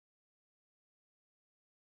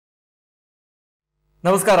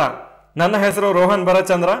ನಮಸ್ಕಾರ, ನನ್ನ ಹೆಸರು ರೋಹನ್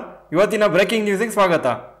ಭರತ್ಚಂದ್ರ. ಇವತ್ತಿನ ಬ್ರೇಕಿಂಗ್ ನ್ಯೂಸಿಗೆ ಸ್ವಾಗತ.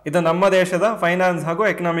 ಇದು ನಮ್ಮ ದೇಶದ ಫೈನಾನ್ಸ್ ಹಾಗೂ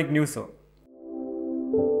economic news.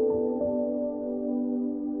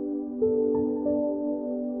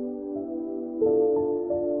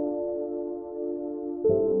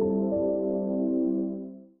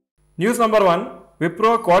 News number 1,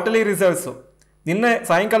 Wipro quarterly results. ನಿನ್ನೆ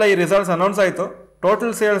ಸಾಯಂಕಾಲ ಈ ರಿಸಲ್ಟ್ಸ್ ಅನೌನ್ಸ್ ಆಯಿತು.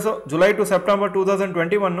 Total sales July to September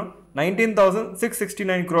 2021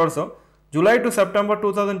 19,669 crores. July to September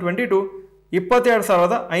 2022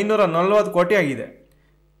 22,540 ಕೋಟಿ ಆಗಿದೆ,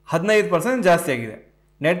 15% ಜಾಸ್ತಿ ಆಗಿದೆ.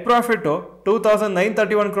 ನೆಟ್ ಪ್ರಾಫಿಟ್ಟು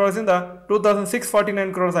 2,931 ಕ್ರೋರ್ಸಿಂದ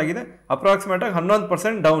 2,649 ಕ್ರೋರ್ಸ್ ಆಗಿದೆ, ಅಪ್ರಾಕ್ಸಿಮೇಟಾಗಿ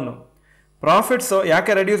 11% ಡೌನು. ಪ್ರಾಫಿಟ್ಸು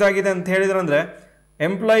ಯಾಕೆ ರೆಡ್ಯೂಸ್ ಆಗಿದೆ ಅಂತ ಹೇಳಿದ್ರಂದರೆ,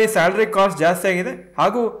 ಎಂಪ್ಲಾಯಿ ಸ್ಯಾಲ್ರಿ ಕಾಸ್ಟ್ ಜಾಸ್ತಿ ಆಗಿದೆ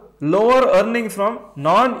ಹಾಗೂ lower earnings from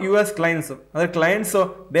non US clients. ಅಂದರೆ ಕ್ಲೈಂಟ್ಸು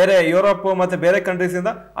ಬೇರೆ ಯುರೋಪ್ ಮತ್ತು ಬೇರೆ ಕಂಟ್ರೀಸಿಂದ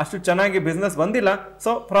ಅಷ್ಟು ಚೆನ್ನಾಗಿ ಬಿಸ್ನೆಸ್ ಬಂದಿಲ್ಲ,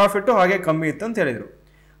 ಸೊ ಪ್ರಾಫಿಟ್ಟು ಹಾಗೆ ಕಮ್ಮಿ ಇತ್ತು ಅಂತ ಹೇಳಿದರು.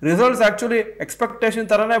 ರಿಸಲ್ಟ್ಸ್ ಆ್ಯಕ್ಚುಲಿ ಎಕ್ಸ್ಪೆಕ್ಟೇಷನ್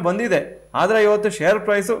ಥರನೇ ಬಂದಿದೆ, ಆದರೆ ಇವತ್ತು ಶೇರ್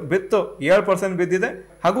ಪ್ರೈಸು ಬಿತ್ತು 7% ಬಿದ್ದಿದೆ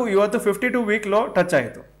ಹಾಗೂ ಇವತ್ತು 52 ವೀಕ್ ಲೋ ಟಚ್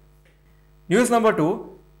ಆಯಿತು. News number 2,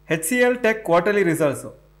 HCL tech quarterly results.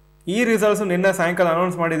 ಈ ರಿಸಲ್ಟ್ಸು ನಿನ್ನೆ ಸಾಯಂಕಾಲ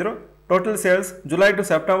ಅನೌನ್ಸ್ ಮಾಡಿದರು. Total sales July to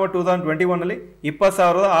September 2021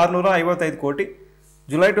 20,655 ಕೋಟಿ.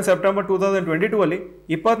 ಜುಲೈ ಟು ಸೆಪ್ಟೆಂಬರ್ 2022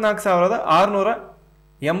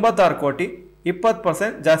 24,686 ಕೋಟಿ,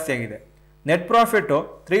 20% ಜಾಸ್ತಿ ಆಗಿದೆ. ನೆಟ್ ಪ್ರಾಫಿಟ್ಟು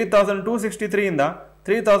 3,263 ಇಂದ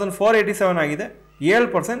 3,487 ಆಗಿದೆ,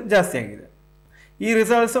 7% ಜಾಸ್ತಿ ಆಗಿದೆ. ಈ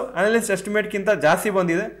ರಿಸಲ್ಟ್ಸು ಅನಲಿಸ್ಟ್ ಎಸ್ಟಿಮೇಟ್ಗಿಂತ ಜಾಸ್ತಿ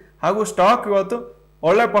ಬಂದಿದೆ ಹಾಗೂ ಸ್ಟಾಕ್ ಇವತ್ತು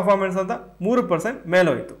ಒಳ್ಳೆ ಪರ್ಫಾರ್ಮೆನ್ಸ್ ಅಂತ 3%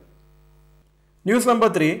 ಮೇಲೋಯಿತು. News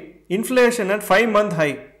number 3, inflation at 5 month high.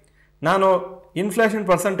 ನಾನು ಇನ್ಫ್ಲೇಷನ್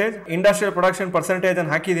ಪರ್ಸೆಂಟೇಜ್, ಇಂಡಸ್ಟ್ರಿಯಲ್ ಪ್ರೊಡಕ್ಷನ್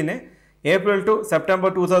ಪರ್ಸೆಂಟೇಜನ್ನು ಹಾಕಿದ್ದೀನಿ. ಏಪ್ರಿಲ್ ಟು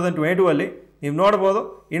ಸೆಪ್ಟೆಂಬರ್ 2022 ನೀವು ನೋಡ್ಬೋದು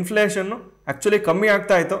ಇನ್ಫ್ಲೇಷನ್ನು ಆ್ಯಕ್ಚುಲಿ ಕಮ್ಮಿ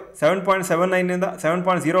ಆಗ್ತಾ ಇತ್ತು. 7.79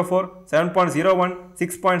 7.04, 7.01,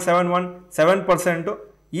 6.71, 7%.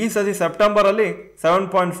 ಈ ಸತಿ ಸೆಪ್ಟೆಂಬರಲ್ಲಿ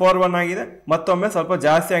 7.41 ಆಗಿದೆ, ಮತ್ತೊಮ್ಮೆ ಸ್ವಲ್ಪ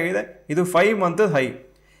ಜಾಸ್ತಿ ಆಗಿದೆ. ಇದು 5 month high.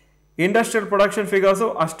 Industrial production figures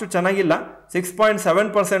ಅಷ್ಟು ಚೆನ್ನಾಗಿಲ್ಲ.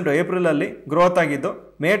 6.7% ಏಪ್ರಿಲಲ್ಲಿ ಗ್ರೋತ್ ಆಗಿದ್ದು,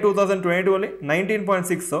 ಮೇ 2022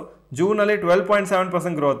 19.6, ಜೂನಲ್ಲಿ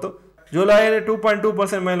 12.7% ಗ್ರೋತು, ಜುಲೈಯಲ್ಲಿ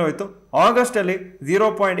 2.2% ಮೇಲೆ ಹೋಯಿತು, ಆಗಸ್ಟಲ್ಲಿ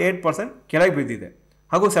 0.8% ಕೆಳಗೆ ಬಿದ್ದಿದೆ.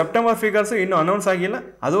 ಹಾಗೂ ಸೆಪ್ಟೆಂಬರ್ ಫಿಗರ್ಸು ಇನ್ನೂ ಅನೌನ್ಸ್ ಆಗಿಲ್ಲ,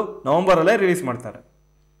 ಅದು ನವಂಬರಲ್ಲೇ ರಿಲೀಸ್ ಮಾಡ್ತಾರೆ.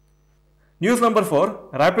 News number 4,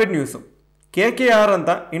 rapid news. KKR ಅಂತ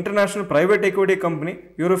ಇಂಟರ್ನ್ಯಾಷನಲ್ ಪ್ರೈವೇಟ್ ಎಕ್ವಿಟಿ ಕಂಪ್ನಿ,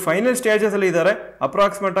 ಇವರು ಫೈನಲ್ ಸ್ಟೇಜಸಲ್ಲಿ ಇದ್ದಾರೆ.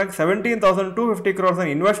 ಅಪ್ರಾಕ್ಸಿಮೇಟಾಗಿ 17,250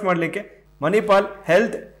 ಕ್ರೋರ್ಸನ್ನು ಇನ್ವೆಸ್ಟ್ ಮಾಡಲಿಕ್ಕೆ ಮಣಿಪಾಲ್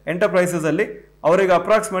ಹೆಲ್ತ್ ಎಂಟರ್ಪ್ರೈಸಸಲ್ಲಿ ಅವರಿಗೆ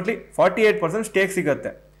ಅಪ್ರಾಕ್ಸಿಮೇಟ್ಲಿ 48% ಸ್ಟೇಕ್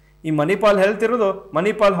ಸಿಗುತ್ತೆ. ಈ ಮಣಿಪಾಲ್ ಹೆಲ್ತ್ ಇರೋದು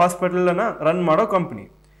ಮಣಿಪಾಲ್ ಹಾಸ್ಪಿಟಲನ್ನು ರನ್ ಮಾಡೋ ಕಂಪ್ನಿ.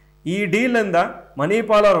 ಈ ಡೀಲಿಂದ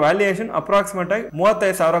ಮಣಿಪಾಲ್ ಅವ್ರ ವ್ಯಾಲ್ಯೂಯೇಷನ್ ಅಪ್ರಾಕ್ಸಿಮೇಟಾಗಿ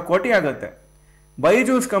 35,000 ಕೋಟಿ ಆಗುತ್ತೆ.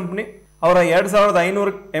 ಬೈಜೂಸ್ ಕಂಪ್ನಿ ಅವರ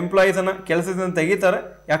 2,500 ಎಂಪ್ಲಾಯೀಸನ್ನು ಕೆಲಸದಿಂದ ತೆಗಿತಾರೆ,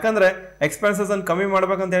 ಯಾಕಂದರೆ ಎಕ್ಸ್ಪೆನ್ಸಸನ್ನು ಕಮ್ಮಿ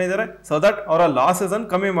ಮಾಡ್ಬೇಕಂತ ಹೇಳಿದ್ದಾರೆ, ಸೊ ದಟ್ ಅವರ ಲಾಸಸನ್ನು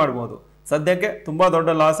ಕಮ್ಮಿ ಮಾಡ್ಬೋದು. ಸದ್ಯಕ್ಕೆ ತುಂಬ ದೊಡ್ಡ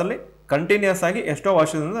ಲಾಸಲ್ಲಿ ಕಂಟಿನ್ಯೂಸ್ ಆಗಿ ಎಷ್ಟೋ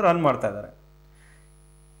ವರ್ಷದಿಂದ ರನ್ ಮಾಡ್ತಾ ಇದ್ದಾರೆ.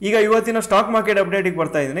 ಈಗ ಇವತ್ತಿನ ಸ್ಟಾಕ್ ಮಾರ್ಕೆಟ್ ಅಪ್ಡೇಟಿಗೆ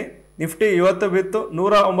ಬರ್ತಾ ಇದ್ದೀನಿ. ನಿಫ್ಟಿ ಇವತ್ತು ಬಿತ್ತು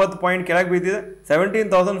 109 ಪಾಯಿಂಟ್ ಕೆಳಗೆ ಬಿದ್ದಿದೆ,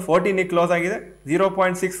 17,014 ಕ್ಲೋಸ್ ಆಗಿದೆ,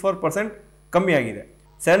 0.64% ಕಮ್ಮಿ ಆಗಿದೆ.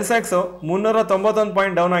 ಸೆನ್ಸೆಕ್ಸು 391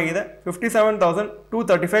 ಪಾಯಿಂಟ್ ಡೌನ್ ಆಗಿದೆ,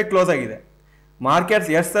 57,235 ಕ್ಲೋಸ್ ಆಗಿದೆ. ಮಾರ್ಕೆಟ್ಸ್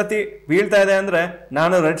ಎಷ್ಟು ಸತಿ ಬೀಳ್ತಾ ಇದೆ ಅಂದರೆ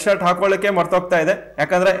ನಾನು ರೆಡ್ ಶರ್ಟ್ ಹಾಕೊಳ್ಳೋಕ್ಕೆ ಮರ್ತೋಗ್ತಾ ಇದೆ,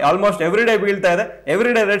 ಯಾಕಂದರೆ ಆಲ್ಮೋಸ್ಟ್ ಎವ್ರಿ ಡೇ ಬೀಳ್ತಾ ಇದೆ.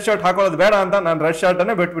 ಎವ್ರಿ ಡೇ ರೆಡ್ ಶರ್ಟ್ ಹಾಕೊಳ್ಳೋದು ಬೇಡ ಅಂತ ನಾನು red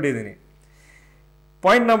ಶರ್ಟನ್ನೇ ಬಿಟ್ಬಿಟ್ಟಿದ್ದೀನಿ.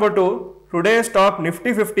 Point number 2, today's top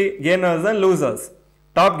Nifty 50 gainers and losers.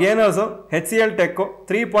 Top gainers HCL tech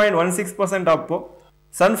 3.16% Appu,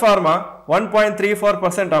 sun pharma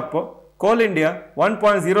 1.34% Appu, ಕೋಲ್ India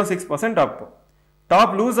 1.06% Appu.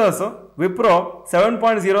 Top losers Wipro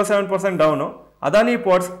 7.07% down, Adani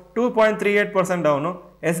ports 2.38% down,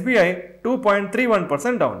 SBI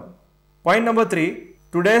 2.31% down. Point number 3,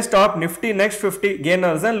 today's top Nifty next 50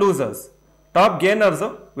 gainers and losers. Top gainers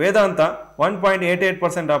Vedanta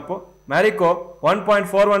 1.88% Appu, ಮ್ಯಾರಿಕೋ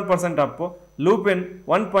 1.41% Appu, lupin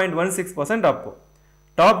 1.16% Appu.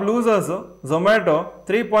 Top losers Zomato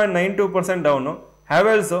 3.92% down,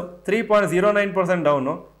 ಹ್ಯಾವೆಲ್ಸು 3.09%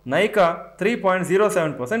 down, Nykaa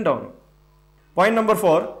 3.07% down. Point number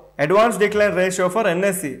 4, advance decline ratio for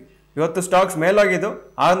NSE. ಇವತ್ತು stocks ಮೇಲಾಗಿದ್ದು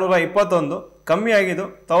 621, ಕಮ್ಮಿ ಆಗಿದ್ದು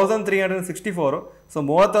 1,364, so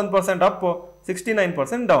 31% Appu,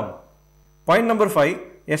 69% down. Point number 5,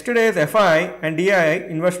 ಯೆಸ್ಟರ್ಡೇಸ್ FII and DII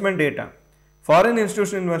investment data. Foreign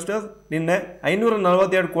institution investors ನಿನ್ನೆ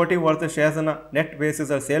 542 ಕೋಟಿ worth ಶೇರ್ಸನ್ನು net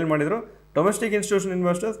ಬೇಸಿಸಲ್ಲಿ sale ಮಾಡಿದರು. Domestic institution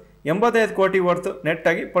investors 85 ಕೋಟಿ worth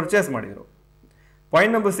ನೆಟ್ಟಾಗಿ purchase ಮಾಡಿದರು.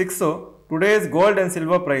 Point number 6, today's gold and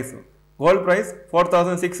silver price. Gold price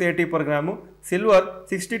 4,680 per gram, silver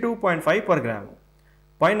 62.5 per gram.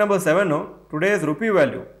 Point number 7, today's rupee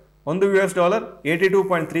value. $1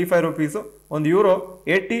 82.35 rupees, €1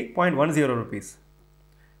 80.10 rupees.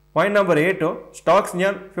 Point number 8, stocks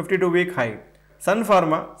near 52-week high. Sun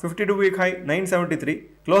Pharma 52-week high 973,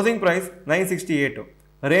 closing price 968.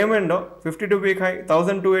 Raymond 52-week high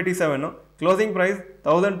 1287, closing price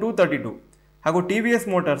 1232. ಹಾಗೂ TVS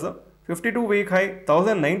Motors 52-week high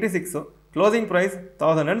 1096, closing price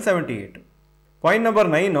 1078. Point number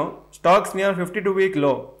 9, stocks near 52-week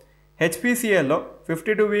low. HPCL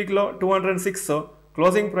 52-week low 206,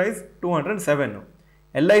 closing price 207.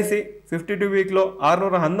 LIC 52-week low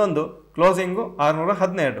 611, closing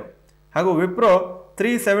 612. ಹಾಗೂ Wipro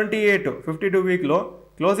 378 52-week low,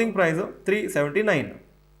 closing price 379.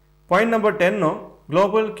 Point number 10,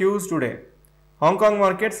 global cues today. Hong Kong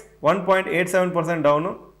markets 1.87% down,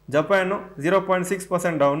 Japan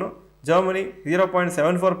 0.6% down, Germany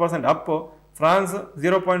 0.74% up, France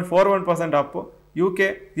 0.41% up, UK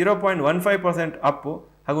 0.15% up,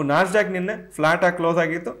 ಹಾಗೂ Nasdaq ನಿನ್ನೆ flat ಆಗಿ close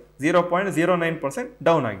ಆಗಿತ್ತು, 0.09%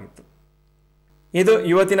 down ಆಗಿತ್ತು. ಇದು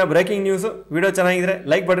ಇವತ್ತಿನ breaking news. Video ಚೆನ್ನಾಗಿದ್ರೆ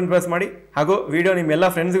like button press ಮಾಡಿ ಹಾಗೂ ವಿಡಿಯೋ ನಿಮ್ಮೆಲ್ಲ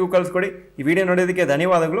ಫ್ರೆಂಡ್ಸ್ಗೂ ಕಳಿಸ್ಕೊಡಿ. ಈ ವಿಡಿಯೋ ನೋಡೋದಕ್ಕೆ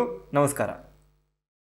ಧನ್ಯವಾದಗಳು. ನಮಸ್ಕಾರ.